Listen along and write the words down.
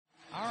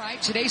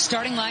Today's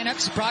starting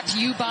lineups brought to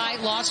you by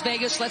Las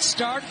Vegas. Let's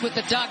start with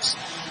the Ducks.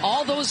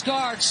 All those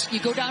guards, you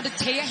go down to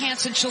Thea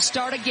Hansen. She'll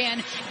start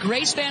again.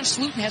 Grace Van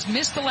Slooten has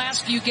missed the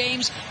last few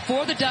games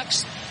for the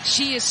Ducks.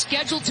 She is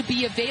scheduled to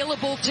be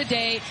available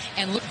today,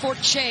 and look for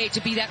Che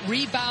to be that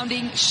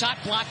rebounding,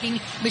 shot-blocking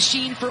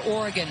machine for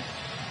Oregon.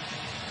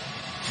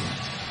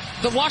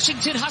 The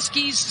Washington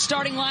Huskies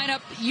starting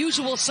lineup,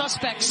 usual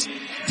suspects.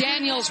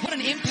 Daniels, what an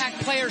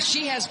impact player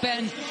she has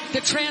been. The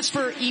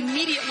transfer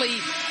immediately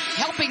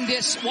helping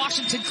this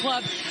Washington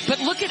club. But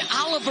look at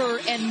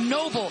Oliver and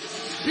Noble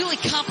really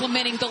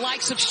complimenting the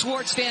likes of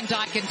Schwartz, Van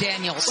Dyke, and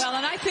Daniels. Well,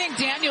 and I think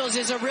Daniels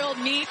is a real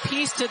neat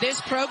piece to this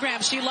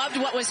program. She loved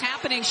what was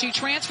happening. She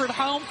transferred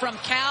home from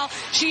Cal.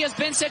 She has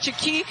been such a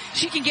key.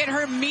 She can get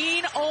her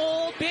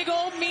big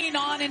old mean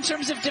on in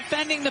terms of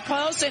defending the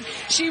post, and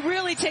she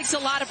really takes a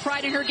lot of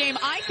pride in her game.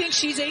 I think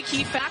she's a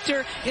key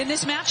factor in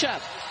this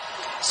matchup.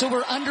 So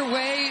we're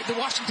underway. The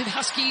Washington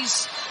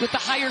Huskies with the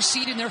higher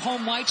seed in their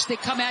home whites. They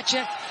come at you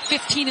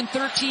 15-13,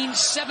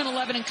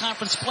 7-11 in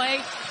conference play.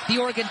 The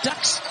Oregon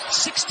Ducks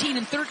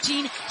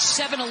 16-13,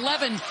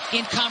 7-11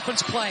 in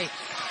conference play.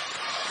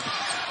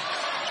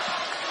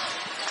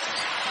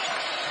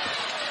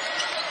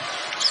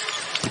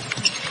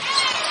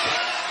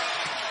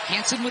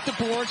 Hansen with the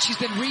board. She's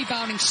been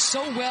rebounding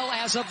so well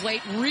as of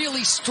late.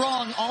 Really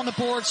strong on the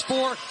boards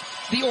for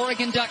the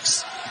Oregon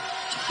Ducks.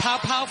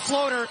 Paopao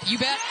floater, you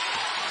bet.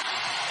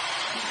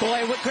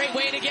 Boy, what great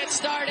way to get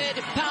started.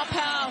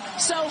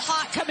 Paopao, so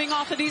hot coming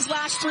off of these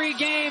last 3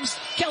 games.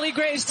 Kelly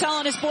Graves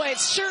telling us, boy, it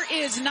sure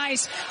is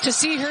nice to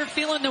see her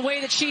feeling the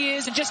way that she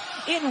is and just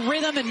in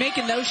rhythm and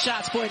making those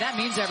shots. Boy, that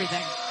means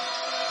everything.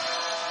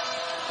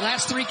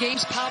 Last 3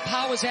 games,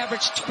 Paopao has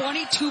averaged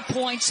 22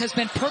 points, has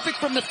been perfect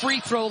from the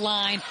free throw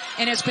line,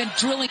 and has been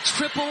drilling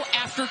triple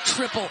after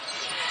triple.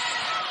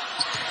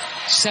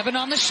 7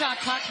 on the shot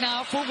clock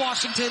now for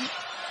Washington.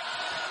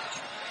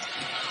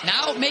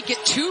 Now make it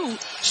 2.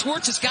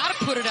 Schwartz has got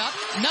to put it up.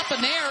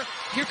 Nothing there.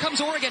 Here comes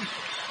Oregon.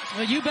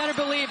 Well, you better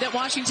believe that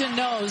Washington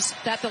knows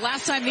that the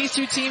last time these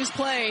two teams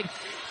played,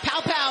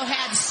 Paopao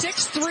had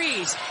 6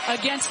 threes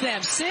against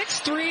them.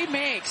 6-3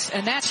 makes,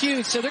 and that's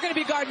huge. So they're going to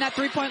be guarding that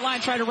three-point line,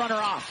 trying to run her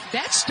off.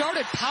 That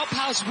started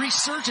Paopao's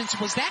resurgence.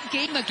 Was that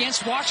game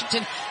against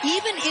Washington,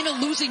 even in a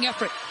losing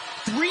effort?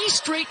 3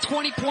 straight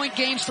 20-point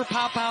games for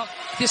Paopao.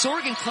 This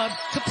Oregon club,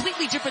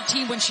 completely different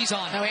team when she's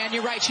on. Oh, and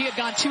you're right. She had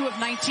gone 2 of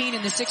 19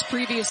 in the 6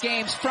 previous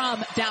games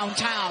from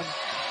downtown.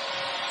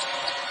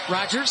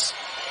 Rogers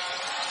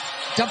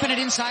dumping it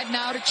inside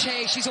now to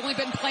Che. She's only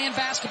been playing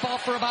basketball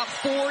for about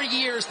 4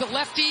 years. The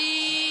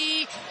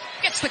lefty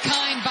gets the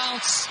kind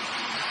bounce.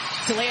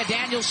 Talia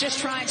Daniels just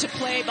trying to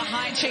play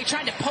behind Che,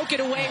 trying to poke it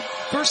away.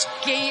 First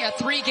game, a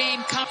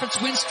 3-game conference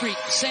win streak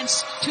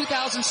since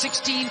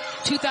 2016,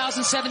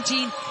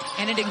 2017,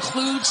 and it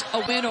includes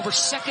a win over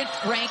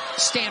second-ranked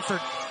Stanford.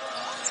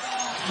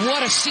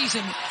 What a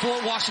season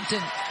for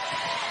Washington.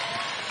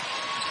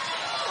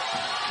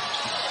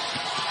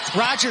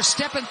 Rogers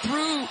stepping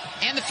through,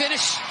 and the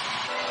finish.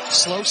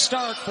 Slow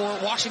start for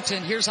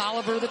Washington. Here's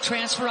Oliver, the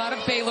transfer out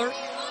of Baylor.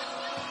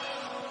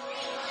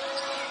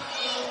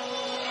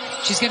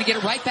 She's going to get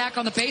it right back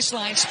on the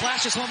baseline.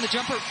 Splashes home the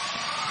jumper.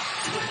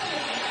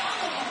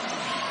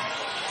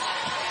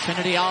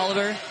 Trinity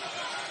Oliver,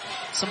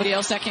 somebody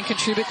else that can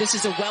contribute. This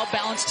is a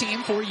well-balanced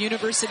team for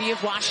University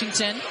of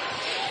Washington.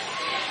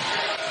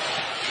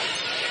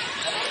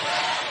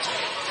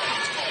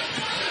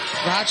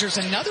 Rogers,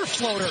 another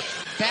floater.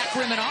 Back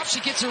rim and off. She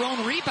gets her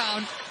own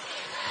rebound.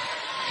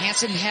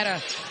 Hansen had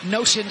a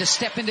notion to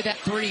step into that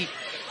 3.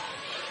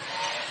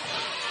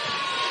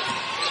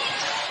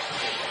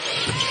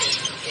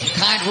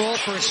 Kind roll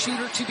for a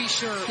shooter, to be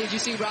sure. Did you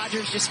see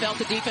Rogers just felt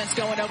the defense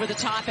going over the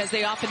top, as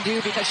they often do,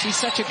 because she's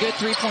such a good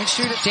 3-point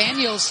shooter?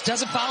 Daniels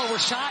doesn't follow her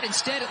shot.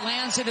 Instead, it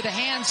lands into the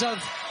hands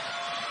of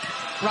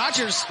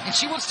Rogers, and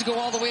she wants to go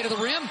all the way to the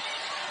rim.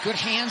 Good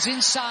hands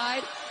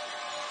inside.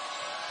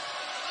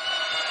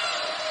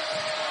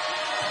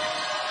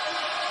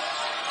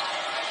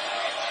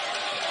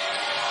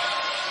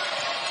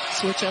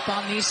 Switch up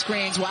on these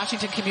screens.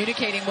 Washington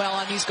communicating well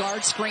on these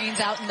guard screens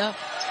out in the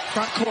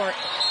front court.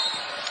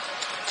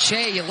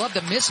 Che, you love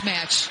the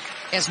mismatch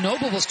as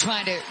Noble was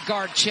trying to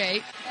guard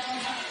Che.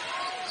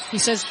 He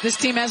says this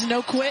team has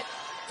no quit.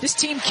 This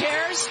team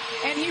cares,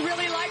 and he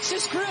really likes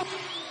this group.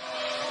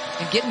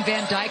 And getting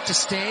Van Dyke to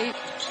stay,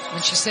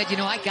 when she said,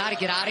 I got to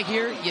get out of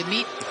here, you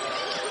meet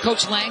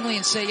Coach Langley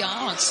and say,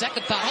 on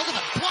second thought, hold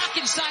on, the block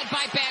inside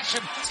by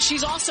Basham.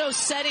 She's also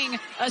setting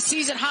a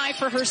season high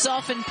for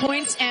herself in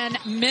points and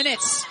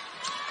minutes.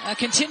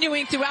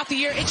 Continuing throughout the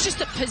year. It's just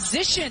the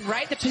position,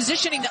 right? The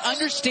positioning, the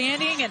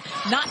understanding, and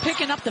not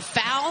picking up the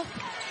foul.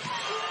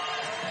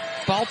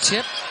 Ball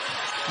tip.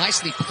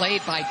 Nicely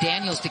played by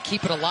Daniels to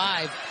keep it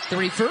alive. The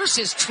reverse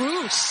is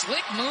true.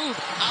 Slick move.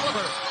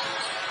 Oliver.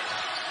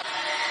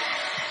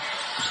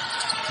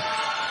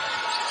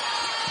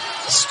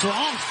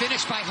 Strong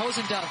finish by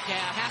Hosendove. Yeah,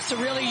 has to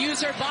really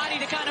use her body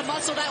to kind of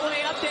muscle that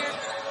way up there.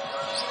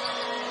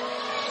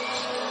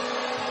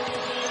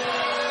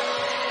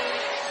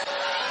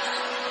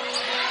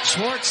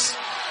 Schwartz.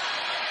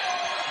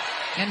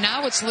 And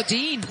now it's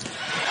Ledeen.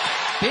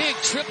 Big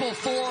triple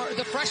for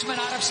the freshman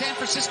out of San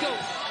Francisco.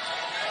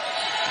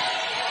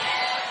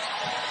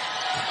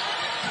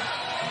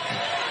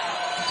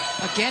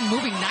 Again,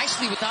 moving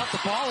nicely without the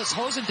ball is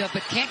Hosendub,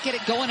 but can't get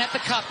it going at the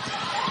cup.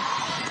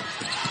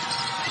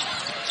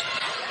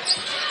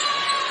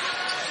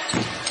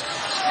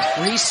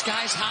 Reese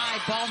skies high,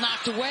 ball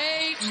knocked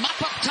away.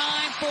 Mop-up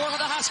time for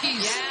the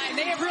Huskies. Yeah, and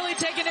they have really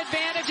taken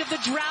advantage of the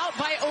drought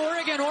by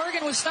Oregon.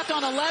 Oregon was stuck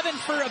on 11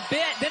 for a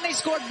bit. Then they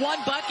scored one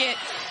bucket,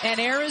 and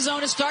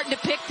Arizona's starting to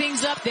pick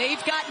things up.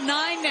 They've got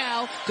 9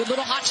 now. Good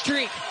little hot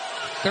streak.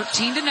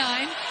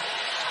 13-9.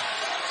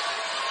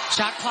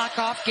 Shot clock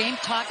off, game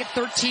clock at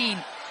 13.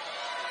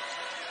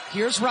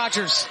 Here's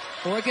Rogers.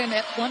 Oregon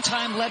at one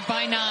time led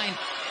by 9.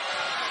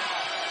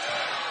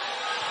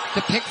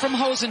 The pick from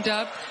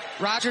Hosendub.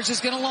 Rogers is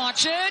going to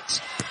launch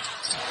it.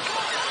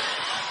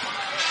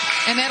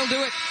 And that'll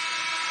do it.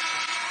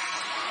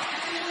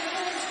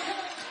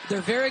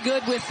 They're very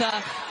good with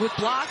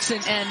blocks,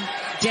 and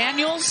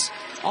Daniels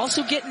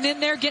also getting in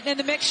there, getting in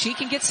the mix. She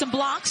can get some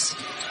blocks.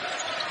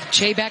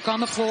 Che back on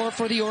the floor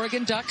for the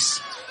Oregon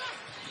Ducks.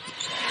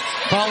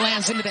 Ball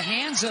lands into the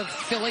hands of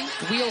Philly.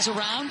 Wheels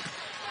around.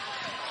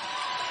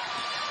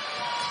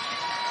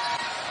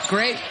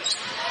 Great.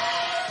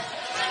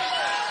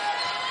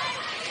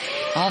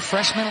 All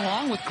freshmen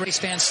along with Grace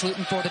Van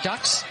Sluten for the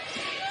Ducks.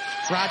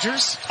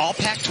 Rogers, all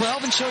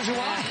Pac-12, and shows you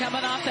why.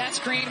 Coming off that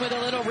screen with a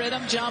little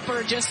rhythm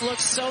jumper, just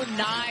looks so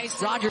nice.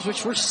 Rogers,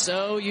 which we're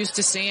so used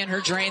to seeing her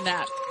drain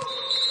that.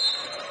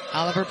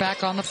 Oliver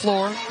back on the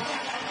floor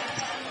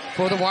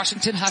for the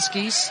Washington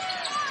Huskies.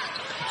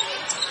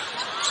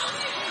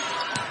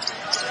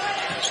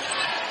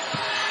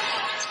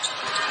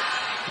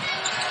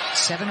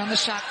 Seven on the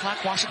shot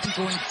clock. Washington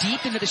going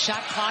deep into the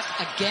shot clock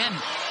again.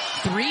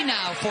 3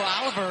 now for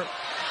Oliver.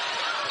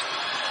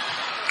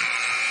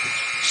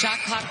 Shot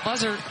clock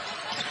buzzer.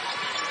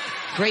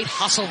 Great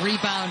hustle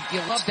rebound. You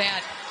love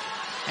that.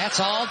 That's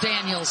all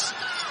Daniels.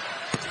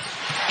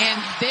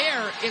 And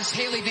there is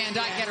Haley Van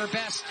Dyke at her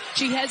best.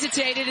 She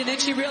hesitated, and then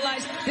she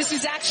realized this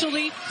is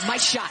actually my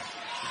shot.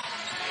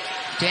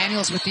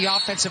 Daniels with the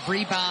offensive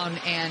rebound,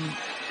 and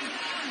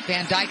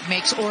Van Dyke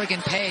makes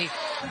Oregon pay.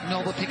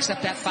 Noble picks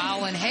up that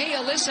foul, and hey,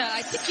 Alyssa,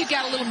 I think you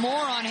got a little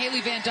more on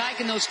Haley Van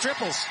Dyke in those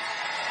triples.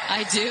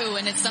 I do,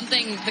 and it's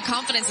something, the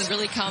confidence has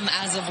really come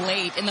as of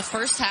late. In the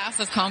first half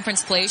of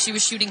conference play, she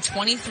was shooting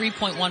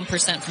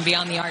 23.1% from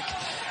beyond the arc.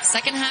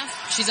 Second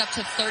half, she's up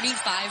to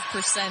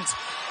 35%.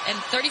 And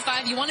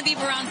 35, you want to be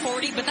around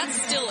 40, but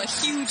that's still a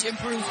huge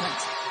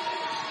improvement.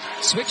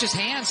 Switches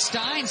hands,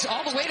 Steins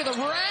all the way to the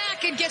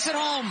rack and gets it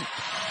home.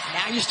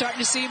 Now you're starting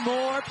to see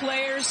more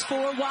players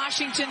for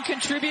Washington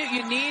contribute.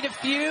 You need a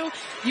few.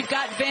 You've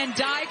got Van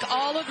Dyke,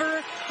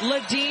 Oliver,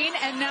 Ledeen,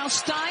 and now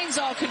Steins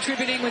all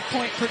contributing with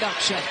point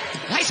production.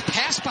 Nice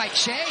pass by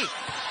Che.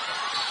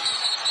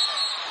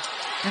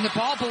 And the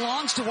ball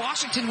belongs to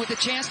Washington with a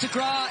chance to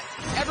draw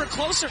ever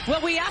closer.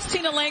 Well, we asked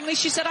Tina Langley.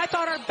 She said, I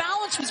thought our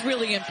balance was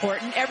really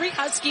important. Every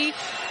Husky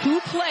who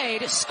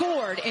played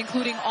scored,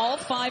 including all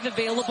 5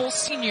 available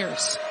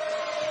seniors.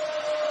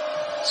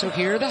 So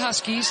here are the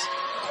Huskies.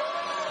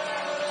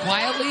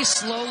 Quietly,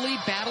 slowly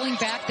battling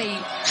back. They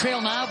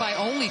trail now by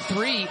only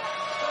 3.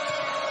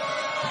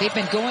 They've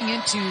been going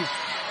into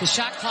the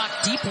shot clock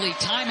deeply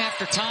time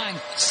after time.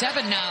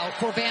 7 now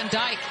for Van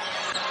Dyke.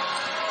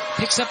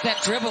 Picks up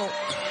that dribble.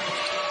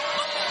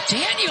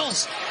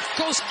 Daniels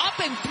goes up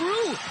and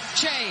through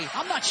Che.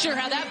 I'm not sure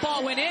how that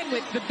ball went in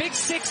with the big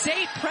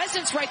 6'8"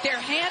 presence right there,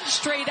 hand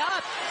straight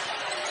up.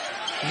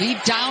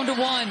 Lead down to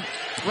 1.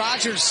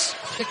 Rogers,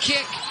 the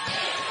kick.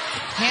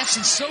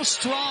 Hansen so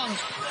strong.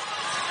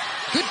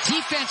 Good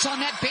defense on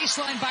that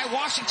baseline by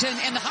Washington,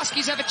 and the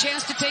Huskies have a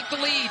chance to take the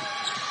lead.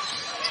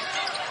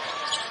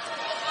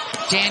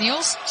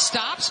 Daniels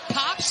stops,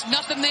 pops,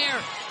 nothing there.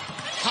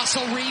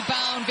 Hustle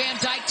rebound. Van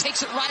Dyke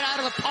takes it right out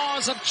of the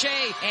paws of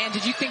Che. And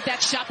did you think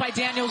that shot by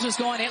Daniels was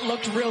going? It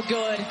looked real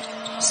good.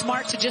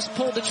 Smart to just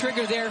pull the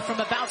trigger there from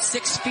about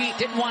 6 feet.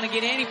 Didn't want to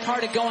get any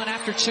part of going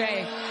after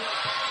Che.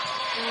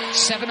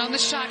 7 on the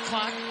shot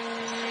clock.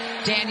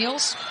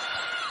 Daniels.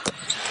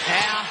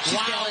 Yeah, she's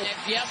wow. killing it.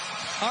 Yep.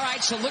 All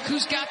right, so look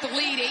who's got the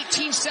lead.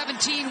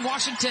 18-17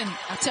 Washington.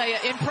 I'll tell you,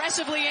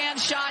 impressively, and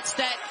shots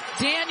that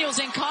Daniels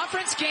in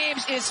conference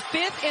games is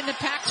 5th in the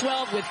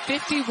Pac-12 with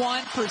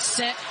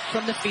 51%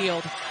 from the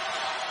field.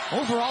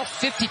 Overall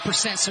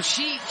 50%, so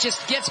she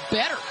just gets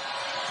better.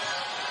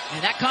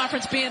 And that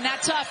conference being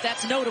that tough,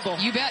 that's notable.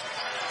 You bet.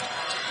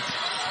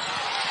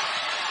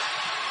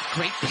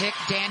 Great pick.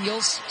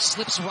 Daniels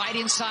slips right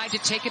inside to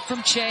take it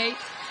from Che.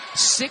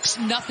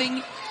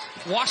 6-0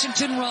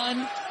 Washington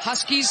run.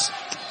 Huskies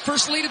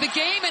first lead of the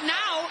game, and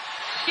now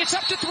it's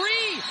up to 3.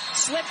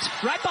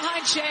 Slipped right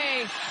behind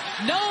Che.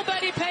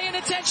 Nobody paying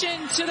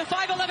attention to the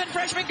 5'11"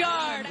 freshman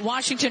guard.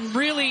 Washington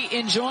really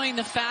enjoying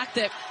the fact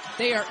that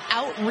they are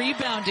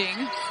out-rebounding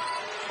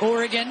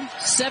Oregon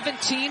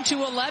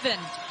 17-11,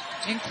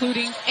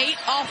 including 8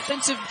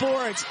 offensive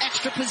boards.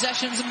 Extra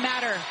possessions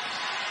matter.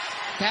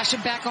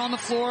 Basham back on the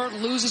floor,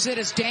 loses it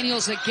as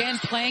Daniels again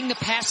playing the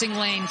passing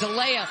lane.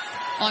 D'Elia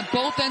on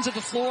both ends of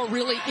the floor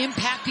really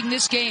impacting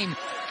this game.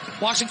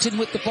 Washington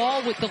with the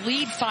ball with the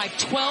lead,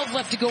 5:12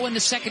 left to go in the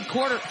second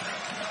quarter.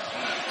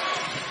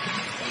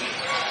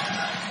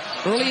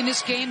 Early in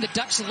this game, the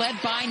Ducks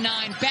led by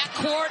 9.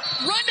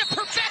 Backcourt, run to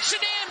perfection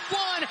and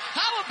one.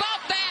 How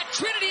about that,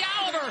 Trinity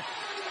Oliver?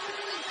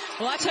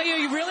 Well, I tell you,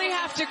 you really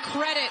have to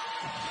credit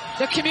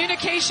the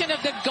communication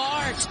of the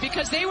guards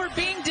because they were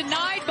being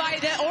denied by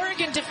the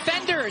Oregon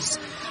defenders.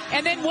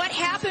 And then what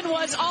happened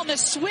was on the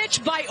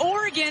switch by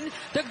Oregon,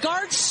 the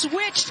guards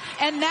switched,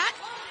 and that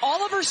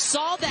Oliver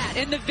saw that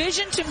and the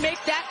vision to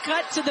make that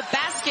cut to the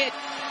basket,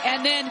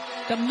 and then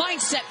the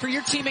mindset for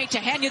your teammate to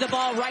hand you the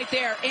ball right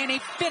there and a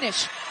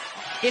finish.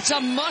 It's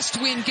a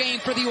must-win game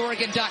for the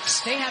Oregon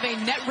Ducks. They have a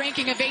net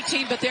ranking of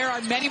 18, but there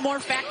are many more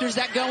factors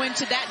that go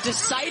into that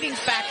deciding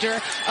factor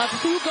of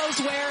who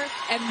goes where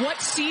and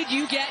what seed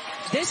you get.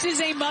 This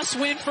is a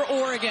must-win for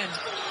Oregon.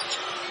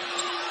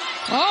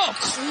 Oh,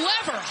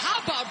 clever. How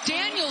about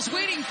Daniels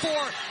waiting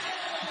for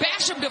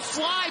Basham to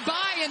fly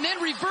by and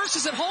then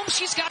reverses at home?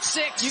 She's got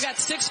 6. You got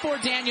 6'4"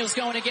 Daniels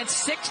going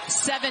against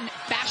 6'7"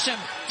 Basham.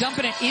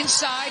 Dumping it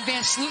inside.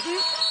 Van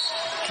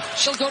Sluten.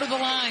 She'll go to the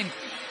line.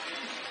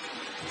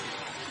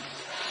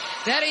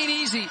 That ain't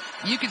easy.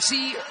 You can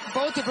see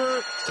both of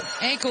her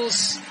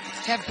ankles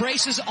have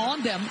braces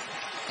on them.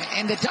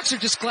 And the Ducks are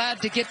just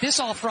glad to get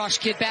this all-Frosh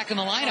kid back in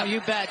the lineup. Oh, you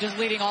bet. Just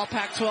leading all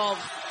Pac-12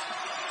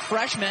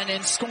 freshmen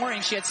in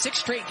scoring. She had 6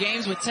 straight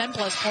games with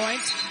 10-plus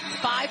points,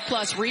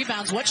 5-plus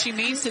rebounds. What she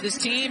means to this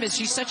team is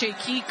she's such a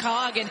key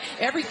cog in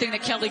everything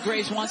that Kelly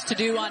Graves wants to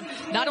do on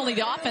not only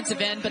the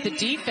offensive end, but the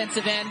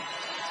defensive end.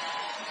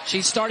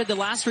 She started the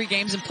last 3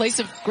 games in place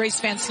of Grace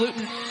Van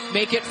Sluten.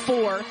 Make it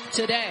 4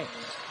 today.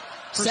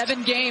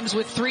 7 games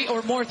with 3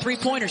 or more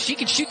three-pointers. She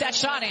can shoot that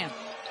shot, Ann.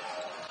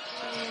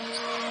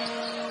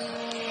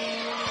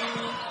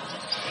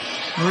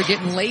 We're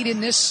getting late in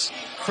this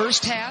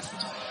first half.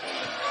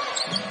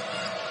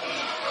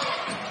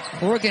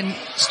 Oregon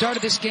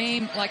started this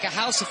game like a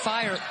house of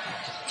fire.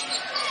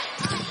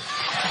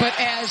 But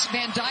as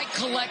Van Dyke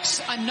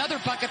collects another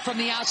bucket from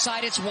the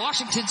outside, it's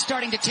Washington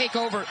starting to take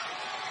over.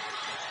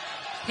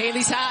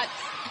 Haley's hot.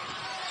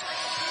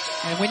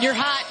 And when you're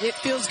hot, it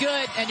feels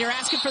good, and you're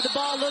asking for the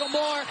ball a little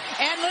more.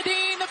 And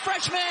Ladine, the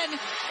freshman,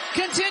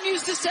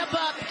 continues to step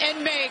up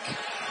and make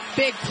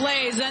big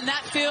plays, and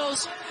that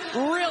feels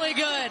really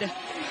good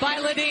by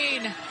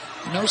Ladine.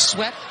 No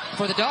sweat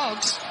for the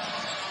Dogs.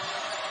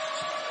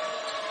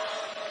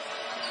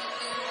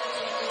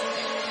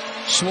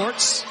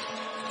 Schwartz,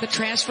 the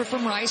transfer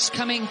from Rice,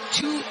 coming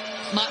to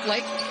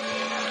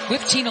Montlake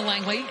with Tina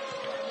Langley.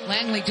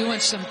 Langley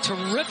doing some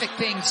terrific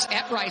things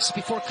at Rice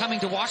before coming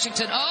to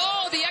Washington.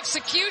 Oh, the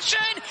execution,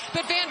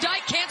 but Van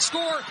Dyke can't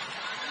score.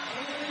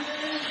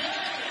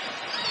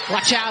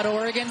 Watch out,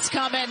 Oregon's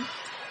coming.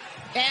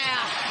 Yeah,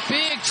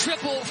 big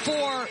triple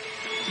for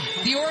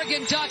the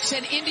Oregon Ducks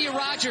and Endyia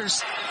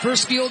Rogers.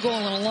 First field goal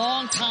in a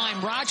long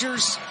time.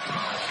 Rogers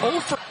 0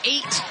 for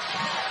 8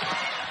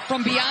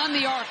 from beyond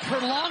the arc. Her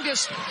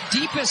longest,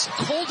 deepest,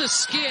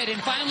 coldest skid,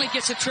 and finally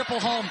gets a triple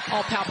home.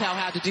 All Paopao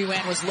had to do,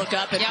 Ann, was look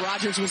up, and yep.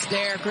 Rogers was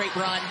there. Great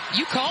run.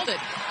 You called it.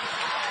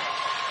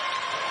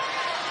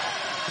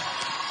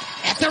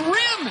 At the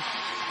rim!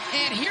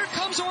 And here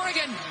comes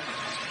Oregon.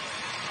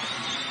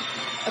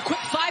 A quick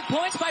 5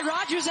 points by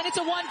Rogers, and it's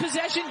a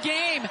one-possession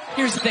game.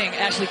 Here's the thing,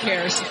 Ashley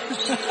cares.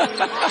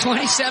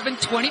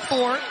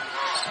 27-24.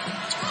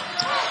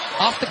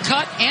 Off the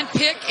cut and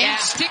pick and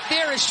stick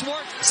there is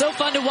Schwartz. So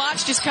fun to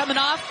watch, just coming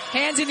off,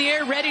 hands in the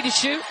air, ready to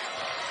shoot.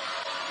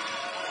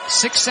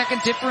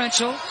 6-second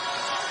differential.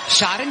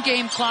 Shot and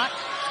game clock.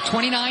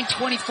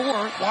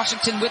 29-24.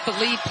 Washington with the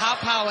lead.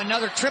 Paopao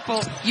another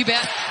triple. You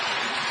bet.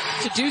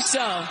 To do so.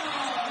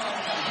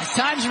 As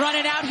time's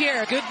running out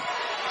here. Good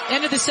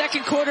end of the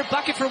second quarter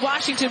bucket for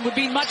Washington would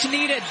be much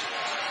needed.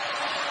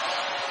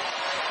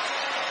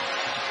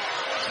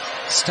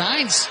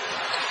 Steins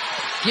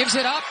gives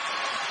it up.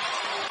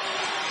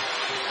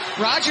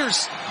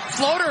 Rogers,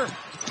 floater.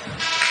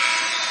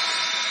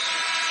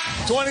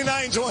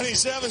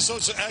 29-27, so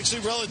it's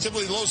actually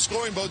relatively low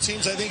scoring. Both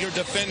teams, I think, are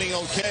defending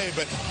okay,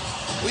 but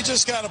we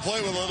just got to play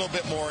with a little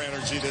bit more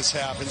energy this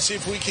half and see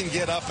if we can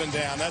get up and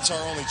down. That's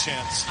our only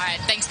chance. All right,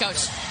 thanks,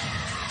 Coach.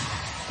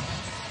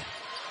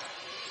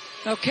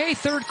 Okay,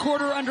 third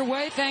quarter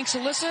underway. Thanks,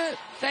 Alyssa.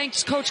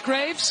 Thanks, Coach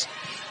Graves.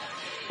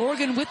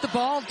 Oregon with the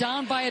ball,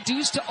 down by a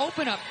deuce to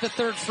open up the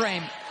third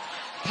frame.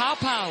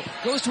 Paopao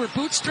goes to her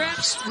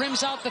bootstraps,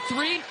 rims out the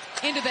 3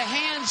 into the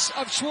hands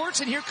of Schwartz,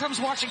 and here comes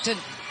Washington.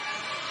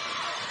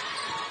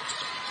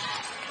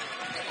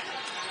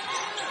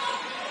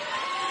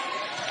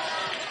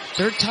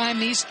 Third time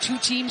these two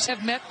teams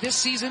have met this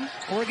season.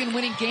 Oregon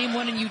winning game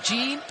 1 in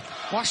Eugene.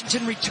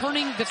 Washington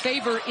returning the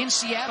favor in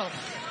Seattle.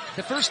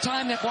 The first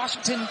time that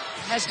Washington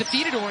has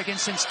defeated Oregon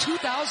since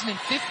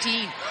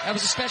 2015. That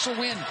was a special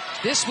win.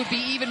 This would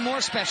be even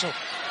more special.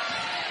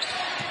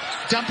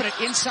 Dumping it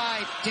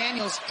inside.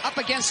 Daniels up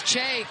against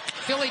Che.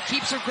 Philly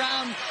keeps her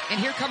ground, and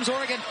here comes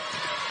Oregon.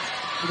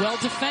 Well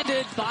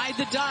defended by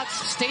the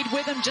Ducks. Stayed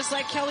with them just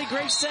like Kelly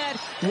Grace said.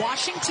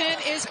 Washington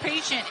is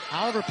patient.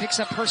 Oliver picks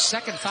up her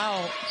second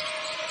foul.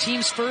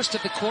 Team's first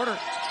of the quarter.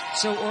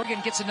 So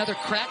Oregon gets another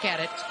crack at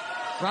it.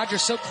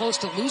 Rogers so close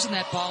to losing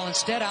that ball.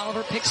 Instead,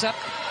 Oliver picks up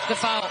the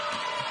foul.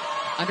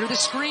 Under the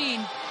screen.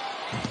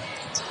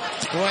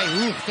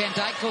 Boy, Van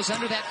Dyke goes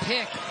under that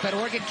pick, but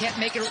Oregon can't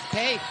make it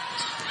pay.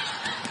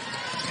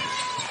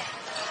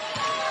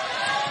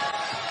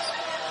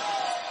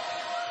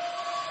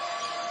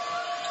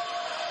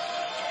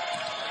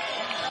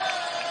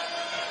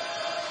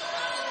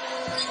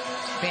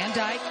 Van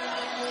Dyke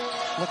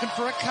looking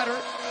for a cutter.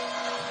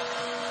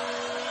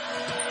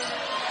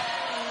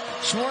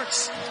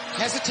 Schwartz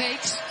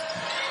hesitates.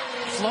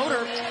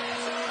 Floater.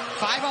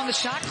 5 on the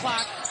shot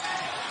clock.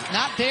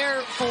 Not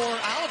there for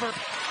Oliver.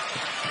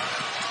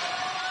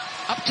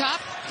 Up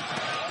top.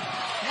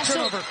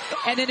 Turnover.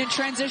 And then in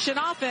transition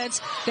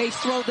offense, they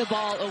throw the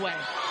ball away.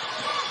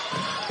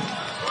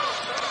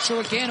 So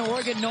again,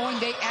 Oregon knowing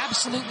they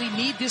absolutely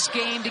need this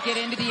game to get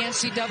into the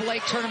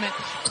NCAA tournament.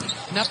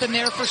 Nothing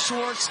there for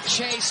Schwartz.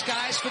 Shea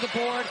skies for the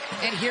board.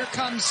 And here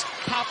comes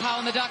Paopao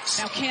and the Ducks.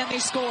 Now can they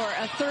score?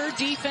 A third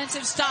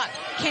defensive stop.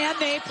 Can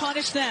they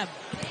punish them?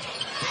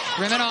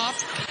 Rimming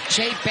off.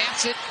 Shea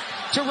bats it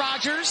to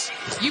Rogers.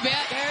 You bet.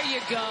 There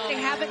you go.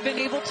 They haven't been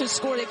able to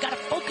score. They've got to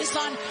focus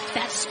on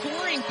that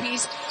scoring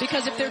piece,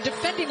 because if they're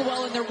defending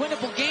well in their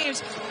winnable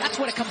games, that's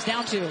what it comes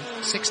down to.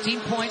 16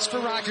 points for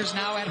Rogers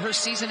now at her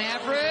season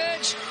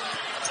average.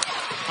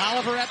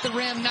 Oliver at the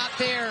rim, not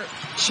there.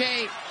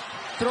 Shea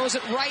throws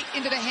it right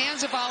into the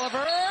hands of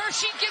Oliver.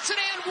 She gets it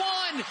and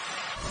one.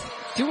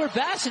 Do her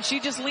best, and she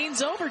just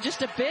leans over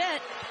just a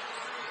bit.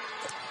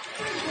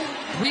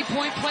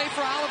 3-point play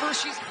for Oliver.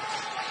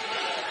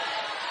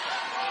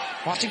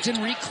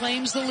 Washington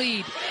reclaims the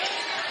lead.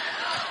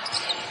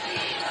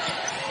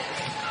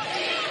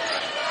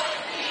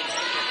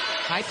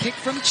 High pick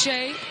from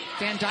Shea.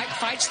 Van Dyke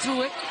fights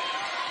through it.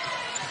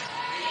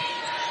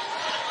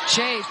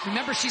 Shea,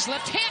 remember she's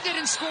left-handed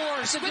and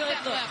scores with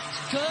that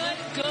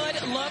left.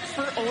 Good look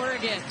for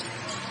Oregon.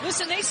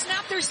 Listen, they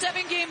snapped their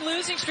 7-game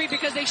losing streak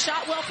because they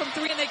shot well from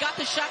 3 and they got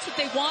the shots that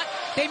they want.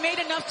 They made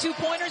enough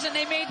 2-pointers and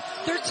they made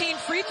 13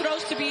 free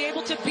throws to be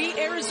able to beat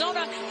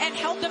Arizona and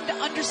held them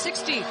to under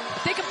 60.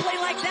 If they can play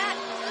like that,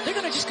 they're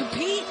going to just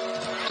compete.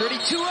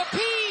 32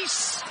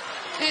 apiece.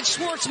 And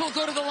Schwartz will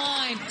go to the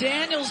line.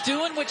 Daniels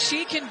doing what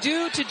she can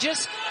do to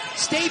just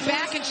stay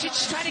back, and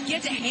she's trying to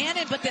get to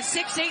Hannon, but the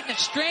 6'8" and the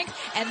strength,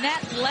 and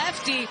that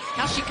lefty,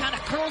 how she kind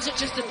of curls it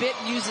just a bit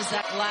and uses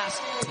that glass.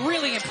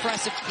 Really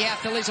impressive. Yeah,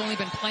 Philly's only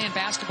been playing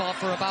basketball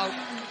for about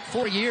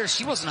 4 years.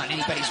 She wasn't on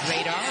anybody's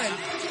radar, and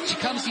she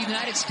comes to the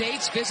United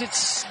States,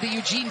 visits the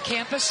Eugene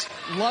campus,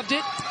 loved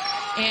it.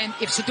 And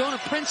if Sedona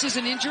Prince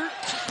isn't injured,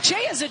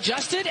 Shea has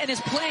adjusted and is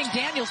playing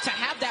Daniels to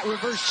have that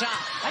reverse shot.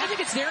 I don't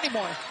think it's there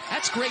anymore.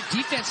 That's great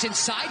defense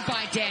inside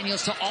by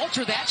Daniels to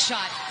alter that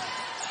shot.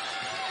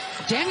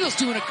 Daniels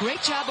doing a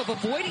great job of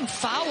avoiding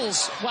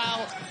fouls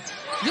while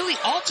really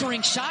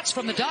altering shots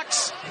from the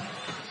Ducks.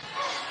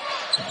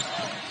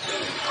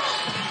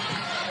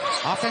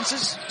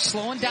 Offenses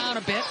slowing down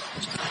a bit.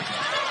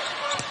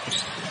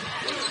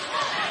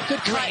 Good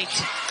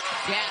cut.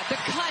 Yeah, the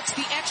cuts,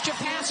 the extra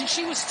pass, and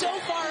she was so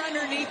far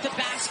underneath the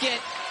basket.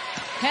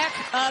 Heck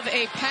of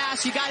a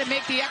pass. You got to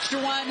make the extra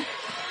one.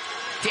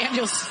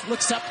 Daniels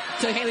looks up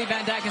to Haley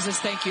Van Dyke and says,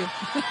 thank you.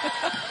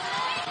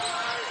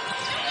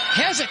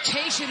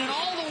 Hesitation and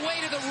all the way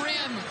to the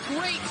rim.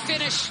 Great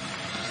finish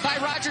by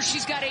Rogers.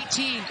 She's got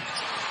 18.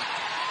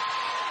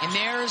 And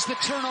there's the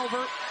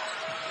turnover.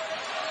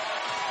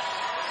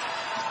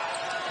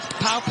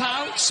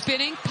 Paopao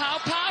spinning.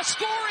 Paopao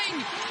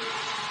scoring.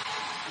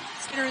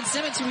 And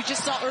Simmons, who we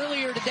just saw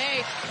earlier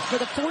today, for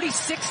the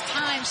 46th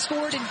time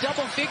scored in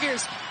double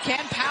figures.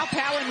 Can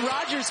Paopao and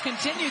Rogers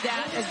continue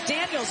that as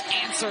Daniels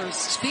answers?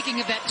 Speaking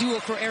of that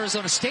duo for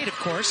Arizona State, of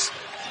course.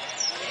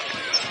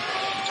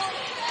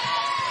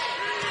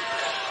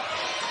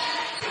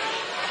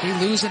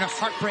 They lose in a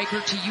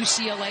heartbreaker to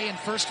UCLA in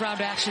first-round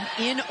action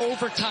in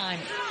overtime.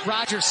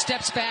 Rogers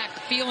steps back,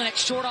 feeling it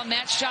short on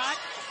that shot.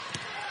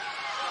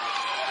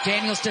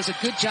 Daniels does a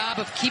good job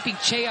of keeping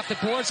Shea off the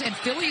boards, and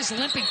Philly is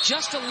limping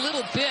just a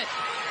little bit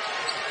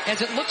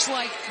as it looks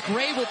like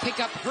Gray will pick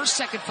up her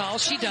second foul.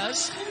 She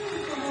does.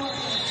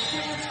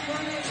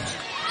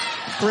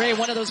 Gray,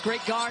 one of those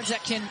great guards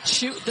that can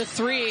shoot the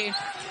three,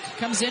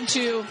 comes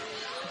into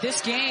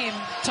this game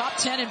top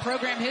 10 in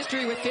program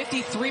history with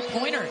 53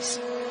 pointers.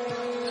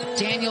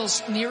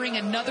 Daniels nearing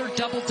another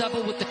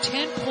double-double with the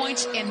 10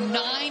 points and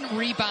 9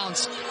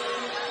 rebounds.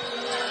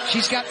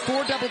 She's got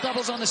 4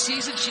 double-doubles on the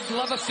season. She'd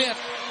love a 5th.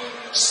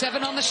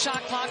 7 on the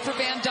shot clock for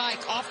Van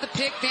Dyke. Off the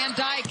pick, Van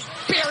Dyke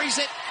buries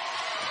it.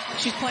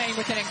 She's playing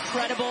with an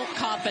incredible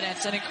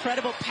confidence, an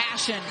incredible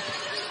passion.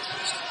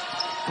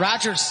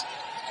 Rogers.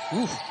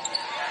 Ooh.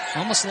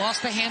 Almost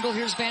lost the handle.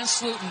 Here's Van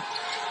Sluten.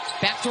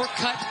 Backdoor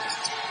cut.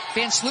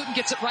 Van Sluten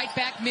gets it right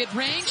back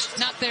mid-range.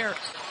 Not there.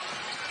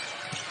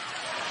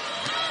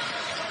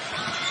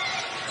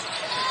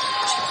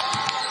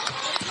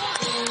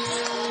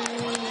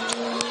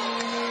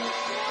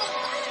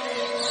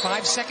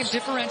 5-second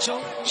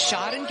differential.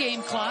 Shot and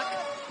game clock.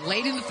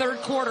 Late in the third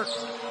quarter.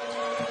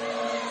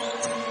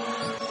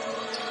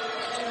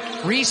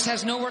 Reese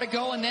has nowhere to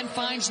go and then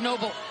finds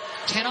Noble.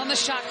 10 on the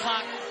shot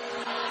clock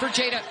for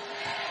Jada.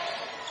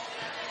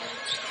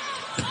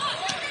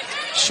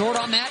 Short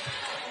on that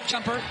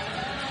jumper.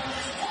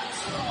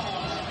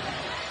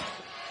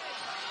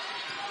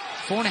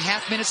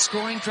 4.5 minutes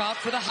scoring drought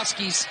for the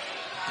Huskies.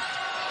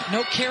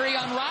 No carry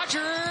on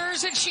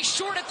Rogers, and she's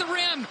short at the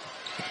rim.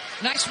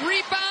 Nice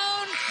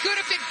rebound. Good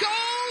if it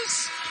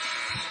goes.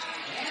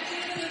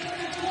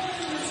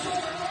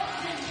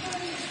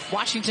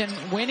 Washington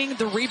winning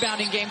the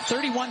rebounding game,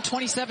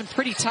 31-27,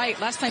 pretty tight.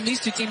 Last time these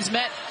two teams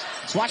met,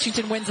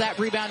 Washington wins that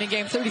rebounding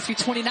game,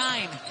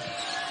 33-29.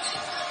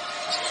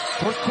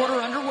 Fourth quarter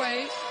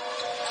underway.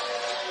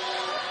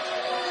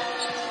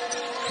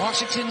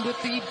 Washington with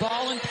the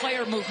ball and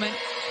player movement,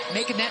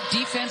 making that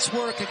defense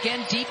work.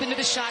 Again, deep into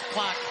the shot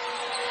clock.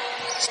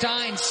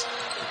 Steins,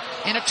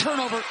 and a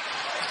turnover.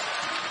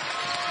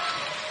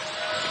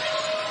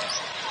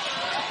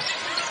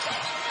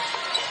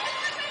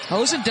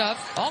 Hosendove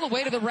all the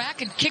way to the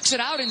rack and kicks it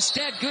out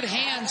instead. Good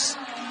hands.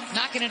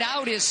 Knocking it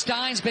out is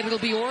Steins, but it'll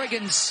be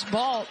Oregon's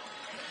ball.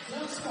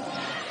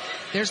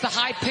 There's the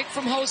high pick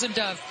from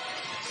Hosendove.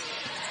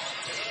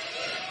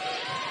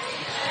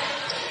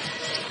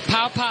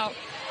 Paopao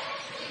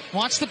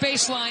wants the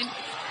baseline.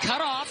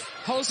 Cut off.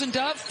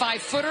 Hosendove,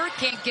 5-footer,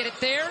 can't get it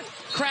there.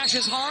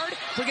 Crashes hard.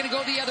 We're going to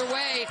go the other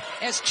way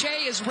as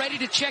Che is ready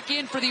to check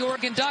in for the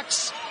Oregon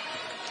Ducks.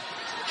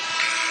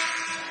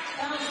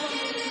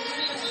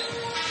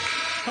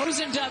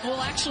 Hosendove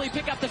will actually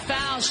pick up the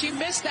foul. She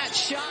missed that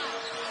shot.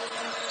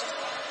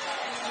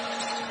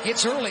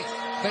 It's early,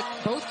 but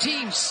both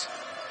teams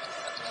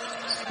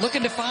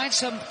looking to find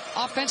some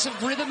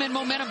offensive rhythm and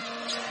momentum.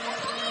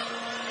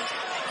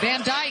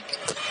 Van Dyke.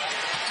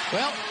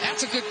 Well,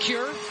 that's a good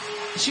cure.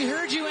 She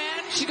heard you,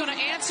 Ann. She's going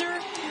to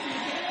answer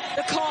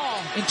the call.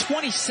 In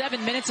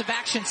 27 minutes of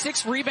action,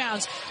 6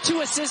 rebounds, 2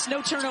 assists,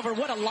 no turnover.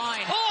 What a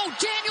line. Oh,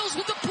 Daniels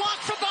with the block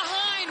from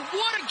behind.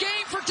 What a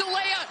game for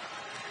Delia.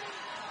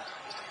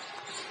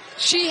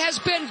 She has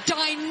been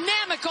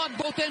dynamic on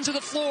both ends of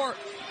the floor.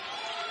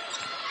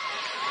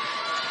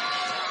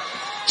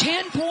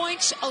 10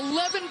 points,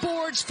 11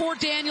 boards for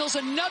Daniels,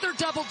 another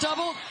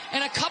double-double,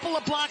 and a couple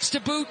of blocks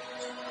to boot.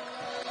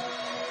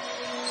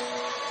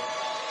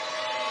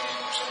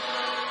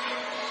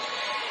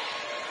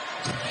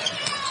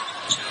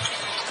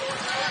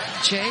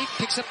 Jay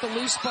picks up the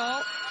loose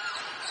ball,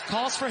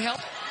 calls for help.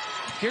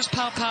 Here's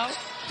Paopao.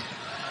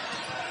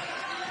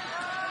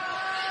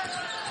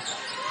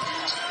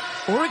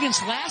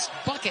 Oregon's last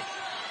bucket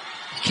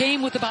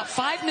came with about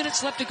 5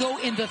 minutes left to go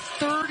in the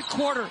third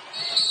quarter.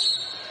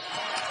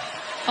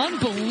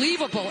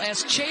 Unbelievable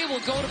as Che will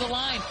go to the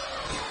line.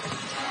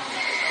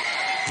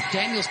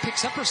 Daniels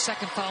picks up her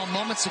second foul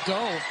moments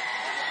ago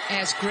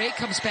as Gray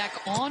comes back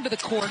onto the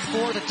court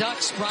for the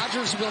Ducks.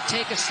 Rogers will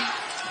take a seat.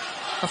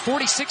 A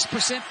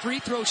 46% free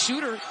throw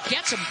shooter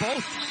gets them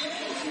both.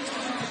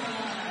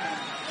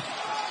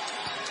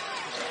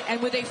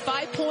 And with a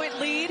 5-point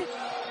lead,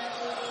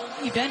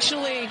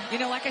 eventually,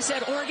 like I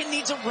said, Oregon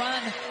needs a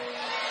run.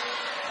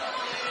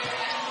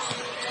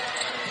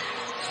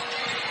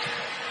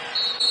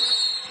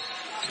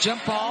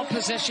 Jump ball,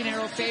 possession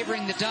arrow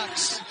favoring the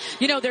Ducks.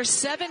 Their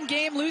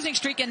 7-game losing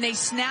streak, and they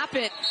snap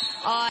it.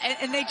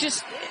 And they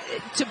just,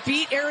 to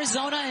beat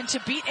Arizona and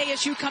to beat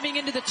ASU coming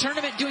into the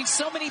tournament, doing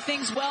so many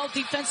things well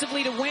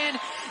defensively to win,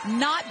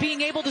 not being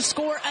able to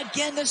score.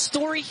 Again, the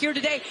story here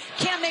today.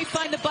 Can they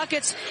find the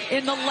buckets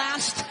in the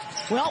last,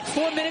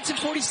 4 minutes and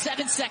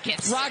 47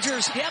 seconds?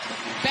 Rogers,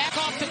 back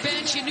off the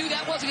bench. You knew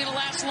that wasn't going to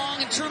last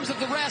long in terms of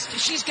the rest.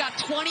 She's got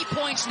 20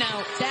 points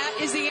now. That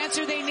is the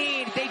answer they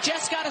need. They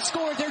just got to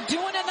score. They're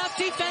doing enough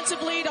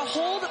defensively to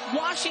hold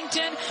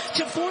Washington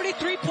to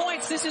 43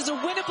 points. This is a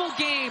winnable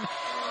game.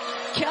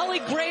 Kelly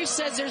Graves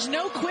says there's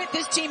no quit.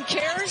 This team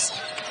cares.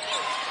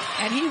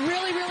 And he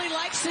really, really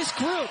likes this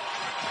group.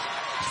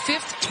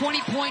 5th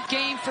 20-point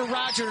game for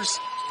Rogers.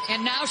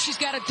 And now she's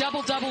got a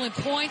double-double in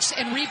points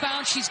and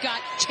rebounds. She's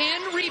got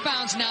 10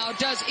 rebounds now,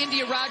 does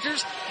Endyia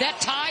Rogers. That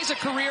ties a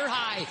career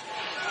high.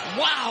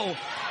 Wow.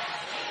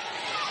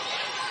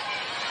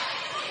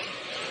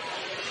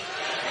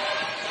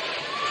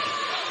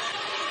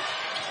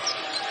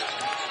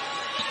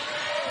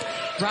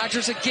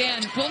 Rogers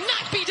again will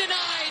not be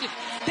denied.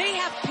 They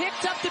have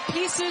picked up the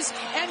pieces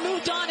and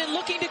moved on and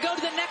looking to go to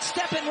the next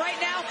step. And right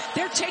now,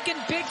 they're taking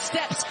big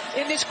steps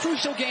in this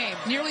crucial game.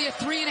 Nearly a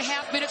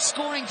 3.5-minute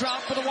scoring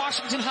drought for the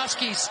Washington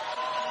Huskies.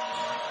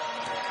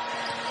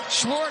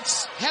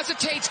 Schwartz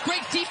hesitates.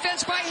 Great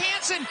defense by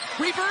Hansen.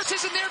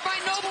 Reverses in there by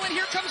Noble. And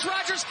here comes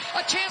Rogers.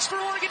 A chance for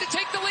Oregon to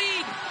take the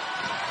lead.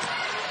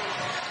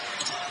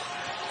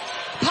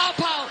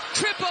 Paopao,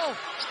 triple.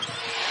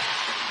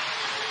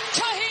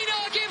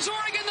 Te-Hina gives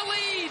Oregon the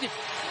lead.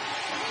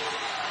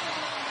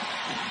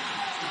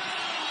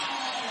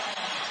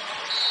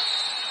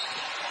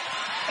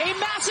 A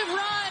massive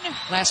run.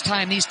 Last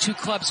time these two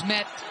clubs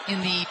met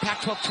in the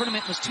Pac-12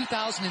 Tournament was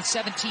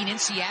 2017 in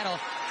Seattle.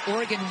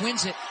 Oregon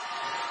wins it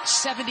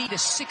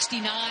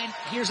 70-69.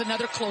 Here's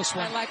another close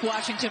one. I like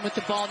Washington with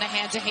the ball in the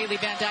hands of Haley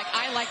Van Dyke.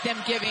 I like them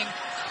giving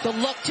the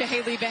look to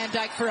Haley Van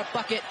Dyke for a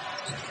bucket.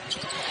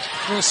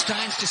 Rose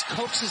Steins just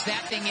coaxes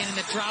that thing in, and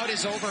the drought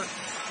is over.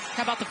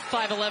 How about the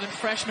 5'11"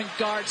 freshman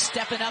guard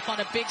stepping up on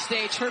a big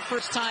stage, her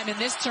first time in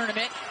this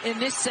tournament, in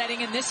this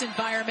setting, in this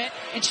environment,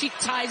 and she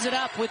ties it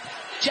up with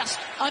just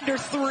under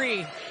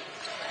 3.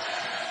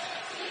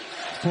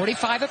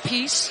 45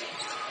 apiece.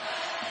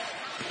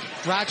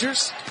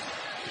 Rogers,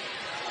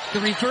 the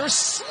reverse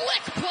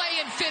slick play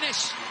and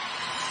finish.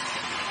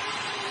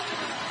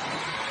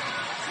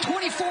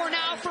 24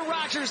 now for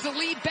Rogers, the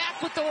lead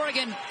back with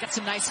Oregon. Got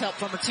some nice help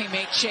from her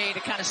teammate Shea to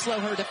kind of slow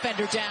her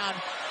defender down.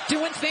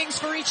 Doing things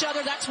for each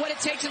other, that's what it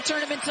takes in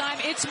tournament time.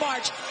 It's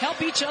March.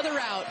 Help each other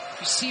out.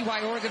 You see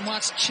why Oregon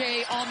wants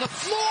Shea on the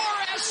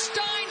floor as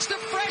Steins, the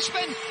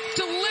freshman,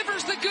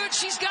 delivers the goods.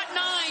 She's got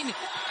 9.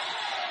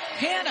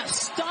 Hannah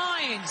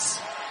Steins.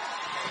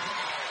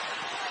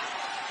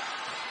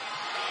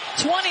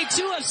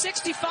 22 of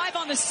 65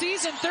 on the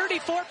season,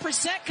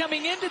 34%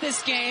 coming into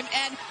this game,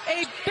 and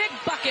a big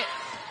bucket.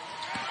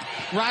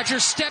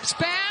 Rogers steps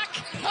back.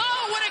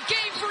 Oh, what a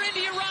game for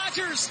Endyia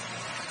Rogers.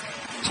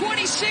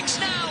 26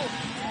 now.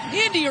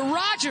 Endyia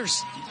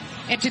Rogers.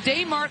 And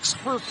today marks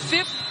her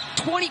 5th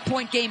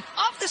 20-point game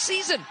of the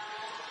season.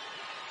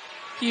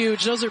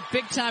 Huge. Those are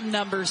big-time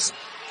numbers.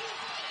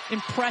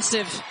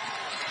 Impressive.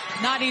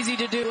 Not easy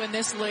to do in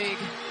this league.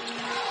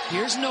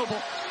 Here's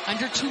Noble.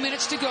 Under 2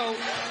 minutes to go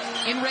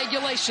in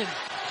regulation.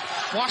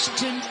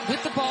 Washington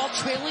with the ball,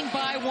 trailing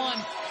by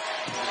 1.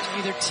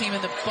 Either team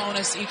in the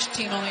bonus. Each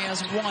team only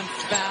has 1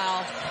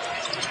 foul.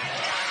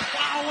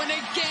 Wow, and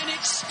again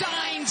it's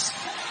Steins.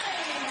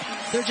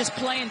 They're just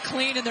playing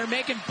clean and they're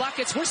making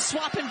buckets. We're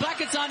swapping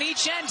buckets on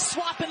each end,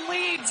 swapping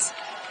leads.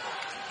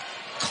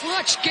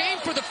 Clutch game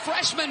for the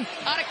freshman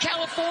out of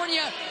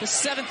California. The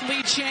 7th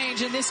lead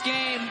change in this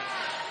game.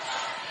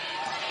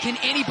 Can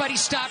anybody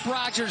stop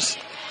Rogers?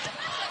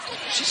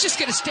 She's just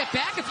going to step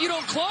back. If you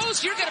don't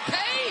close, you're going to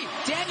pay.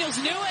 Daniels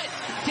knew it.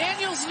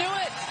 Daniels knew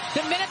it.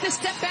 The minute the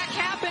step back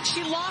happened,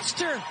 she lost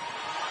her.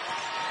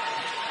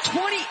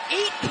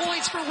 28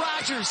 points for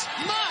Rogers.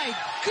 My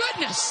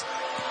goodness.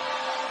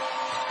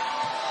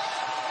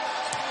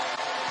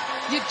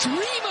 You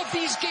dream of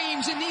these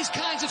games in these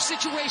kinds of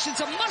situations.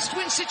 A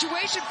must-win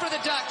situation for the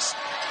Ducks.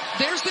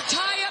 There's the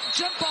tie-up.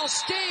 Jump ball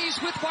stays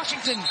with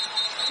Washington.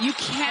 You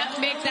can't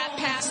make that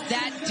pass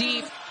that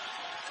deep.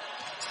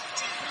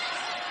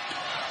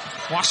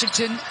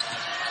 Washington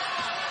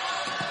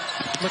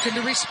looking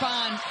to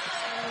respond.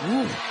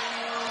 Ooh.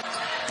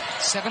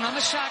 7 on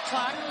the shot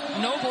clock.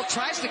 Noble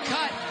tries to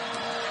cut.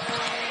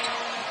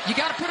 You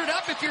got to put it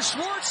up if you're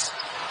Schwartz.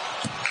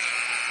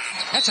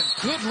 That's a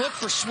good look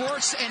for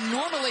Schwartz, and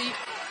normally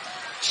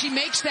she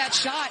makes that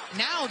shot.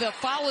 Now the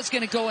foul is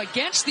going to go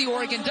against the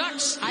Oregon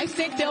Ducks. I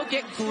think they'll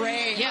get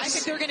Gray. Yes. I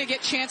think they're going to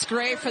get Chance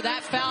Gray for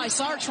that foul. I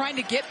saw her trying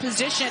to get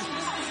position.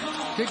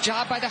 Good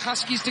job by the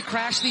Huskies to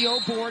crash the O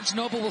boards.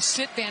 Noble will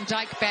sit Van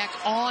Dyke back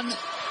on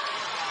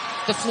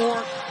the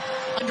floor.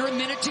 Under a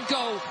minute to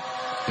go.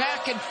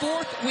 Back and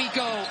forth we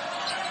go.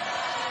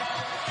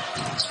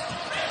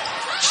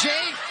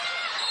 Shea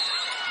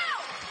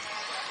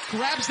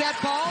grabs that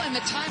ball, and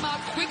the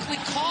timeout quickly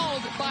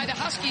called by the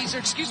Huskies, or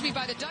excuse me,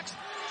 by the Ducks.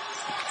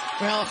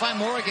 Well, if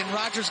I'm Oregon,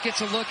 Rogers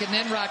gets a look, and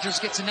then Rogers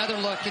gets another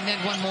look, and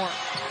then one more.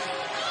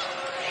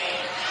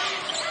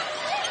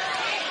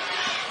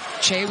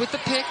 Shea with the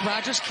pick.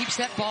 Rogers keeps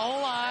that ball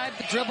alive,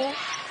 the dribble.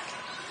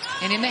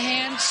 And in the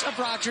hands of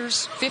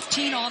Rogers,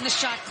 15 on the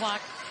shot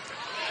clock.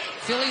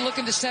 Philly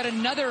looking to set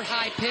another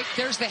high pick.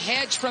 There's the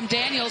hedge from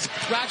Daniels.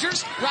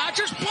 Rogers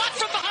blocked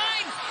from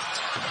behind.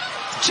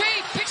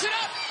 Shea picks it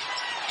up.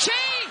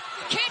 Shea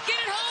can't get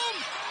it home.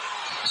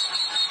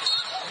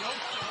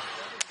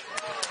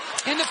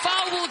 And the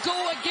foul will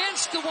go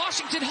against the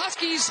Washington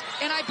Huskies,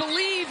 and I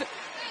believe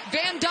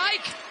Van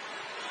Dyke.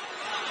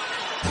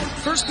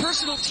 First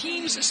personal,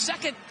 team's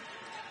second.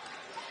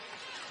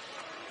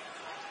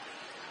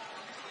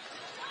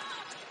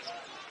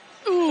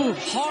 Ooh,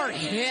 hard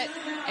hit.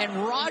 And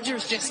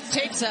Rogers just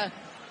takes a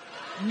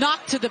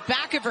knock to the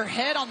back of her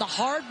head on the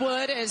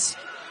hardwood as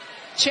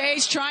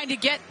Shea's trying to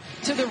get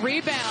to the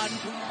rebound.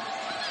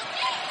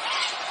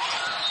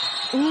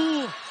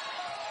 Ooh,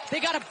 they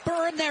got to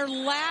burn their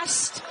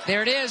last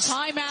There it is.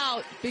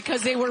 timeout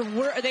because they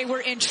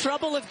were in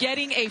trouble of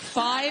getting a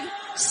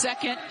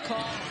 5-second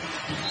call.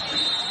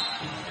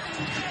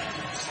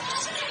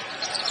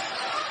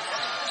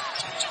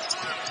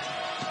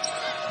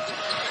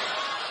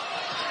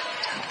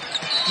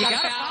 You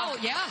got to foul,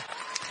 yeah.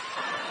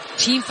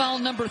 Team foul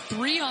number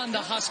 3 on the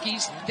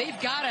Huskies. They've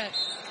got to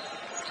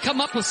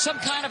come up with some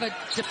kind of a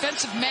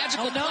defensive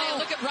magical play.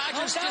 Look at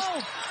Rogers.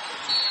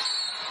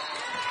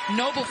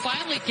 Noble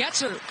finally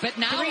gets her, but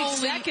now 3 only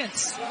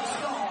seconds.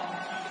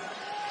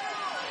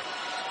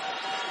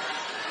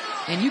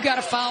 And you got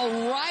to foul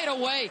right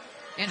away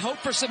and hope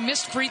for some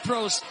missed free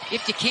throws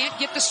if you can't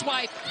get the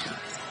swipe.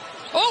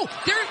 Oh,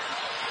 they're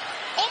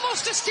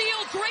almost a steal.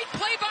 Great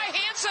play by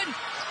Hansen.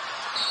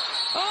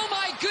 Oh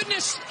my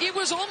goodness, it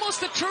was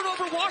almost the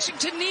turnover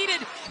Washington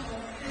needed.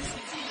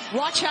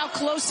 Watch how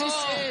close this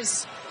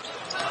is.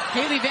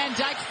 Haley Van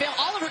Dyke failed.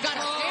 Oliver got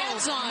her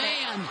hands on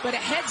it, but a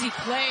headsy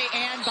play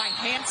and by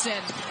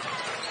Hansen.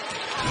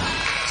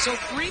 So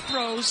free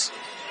throws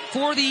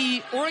for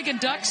the Oregon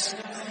Ducks.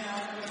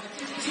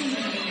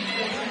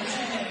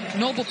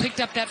 Noble picked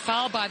up that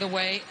foul, by the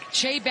way.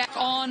 Che back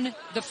on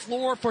the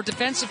floor for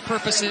defensive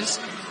purposes.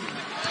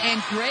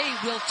 And Gray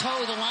will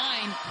toe the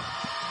line.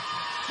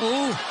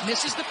 Oh,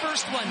 misses the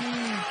first one.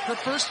 Her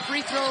first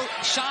free throw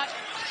shot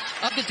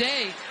of the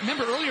day.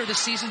 Remember earlier this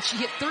season, she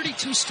hit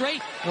 32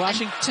 straight.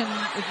 Washington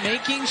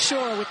making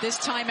sure with this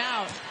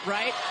timeout,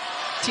 right?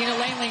 Tina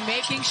Langley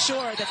making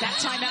sure that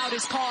timeout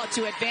is called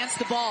to advance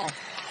the ball.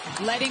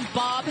 Letting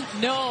Bob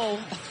know,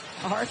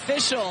 our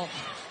official,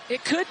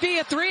 it could be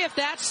a three if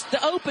that's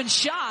the open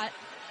shot.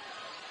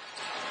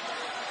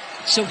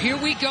 So here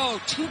we go,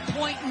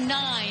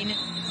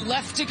 2.9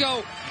 left to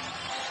go.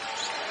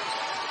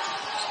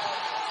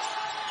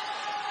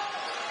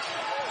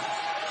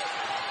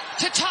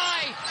 To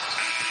tie.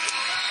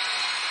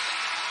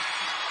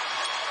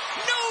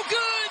 No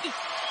good.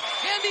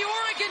 And the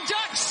Oregon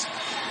Ducks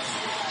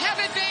have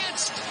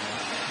advanced